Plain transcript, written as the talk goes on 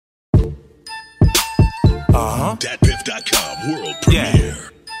Datpiff.com world premiere.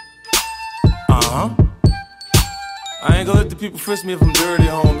 I ain't gonna let the people frisk me if I'm dirty,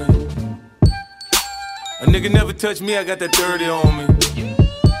 homie. A nigga never touch me, I got that dirty on me.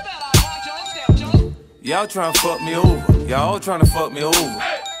 Y'all tryna fuck me over. Y'all tryna fuck me over.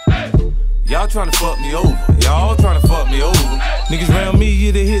 Y'all tryna fuck me over. Y'all tryna fuck me over. Niggas round me,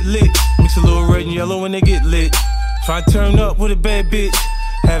 yeah, they hit lit. Mix a little red and yellow when they get lit. Tryna turn up with a bad bitch.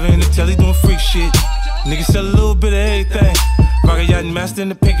 Having the telly doing freak shit. Niggas sell a little bit of everything. Rock a yacht and master in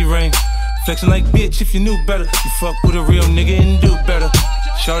the pinky ring. Flexing like bitch if you knew better. You fuck with a real nigga and do better.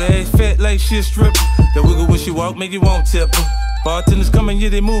 Shorty ass fat like she a stripper. That wiggle when she walk make you won't tip her. Bartenders coming, yeah,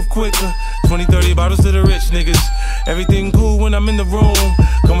 they move quicker. 20, 30 bottles to the rich niggas. Everything cool when I'm in the room.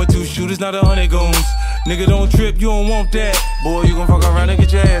 Come with 2 shooters, not 100 goons. Nigga, don't trip, you don't want that. Boy, you gon' fuck around and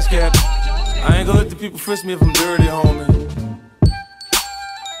get your ass capped. I ain't gonna let the people frisk me if I'm dirty, homie.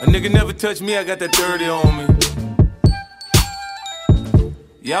 A nigga never touch me, I got that dirty on me.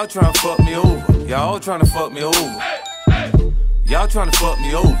 Y'all tryna fuck me over. Y'all tryna fuck me over. Y'all tryna fuck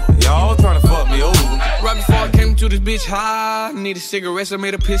me over. Y'all tryna fuck me over. Right before I came to this bitch high, needed cigarettes, I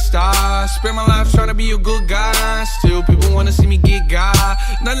made a pissed eye. Spent my life tryna be a good guy. Still people wanna see me get got.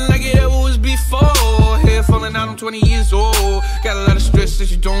 Nothing like it ever was before. Hair falling out, I'm 20 years old. Got a lot of stress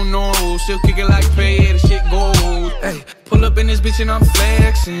that you don't know. Still kicking like pay, yeah, the shit goes. Hey, pull up in this bitch and I'm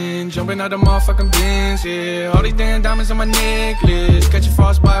flexing. Jumping out the motherfucking Benz, yeah. All these damn diamonds on my necklace. Catch a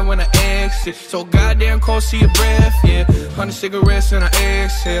frostbite when I exit. So goddamn cold, see your breath, yeah. 100 cigarettes and I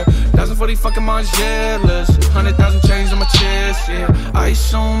exhale. 1,000 for these fucking Mars jealous. 100,000 chains on my chest, yeah.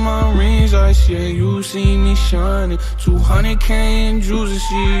 Ice on my rings, ice, yeah. You see me shining. 200K in juices,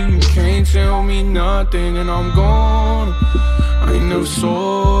 yeah. You can't tell me nothing and I'm gone. I ain't never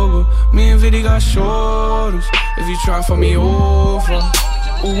sober. Me and Viddy got shoulders. If you try for me over.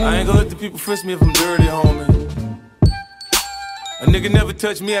 Ooh. I ain't gonna let the people frisk me if I'm dirty, homie. A nigga never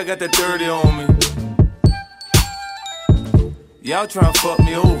touch me, I got that dirty on me. Y'all tryna fuck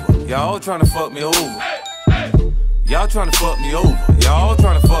me over. Y'all tryna fuck me over. Y'all tryna fuck me over. Y'all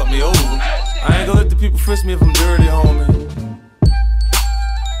tryna fuck me over. I ain't gonna let the people frisk me if I'm dirty, homie.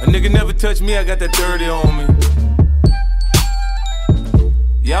 A nigga never touch me, I got that dirty on me.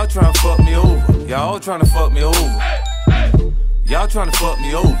 Y'all tryna fuck me over. Y'all tryna fuck me over. Y'all tryna fuck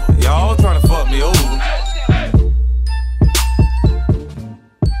me over. Y'all tryna fuck me over.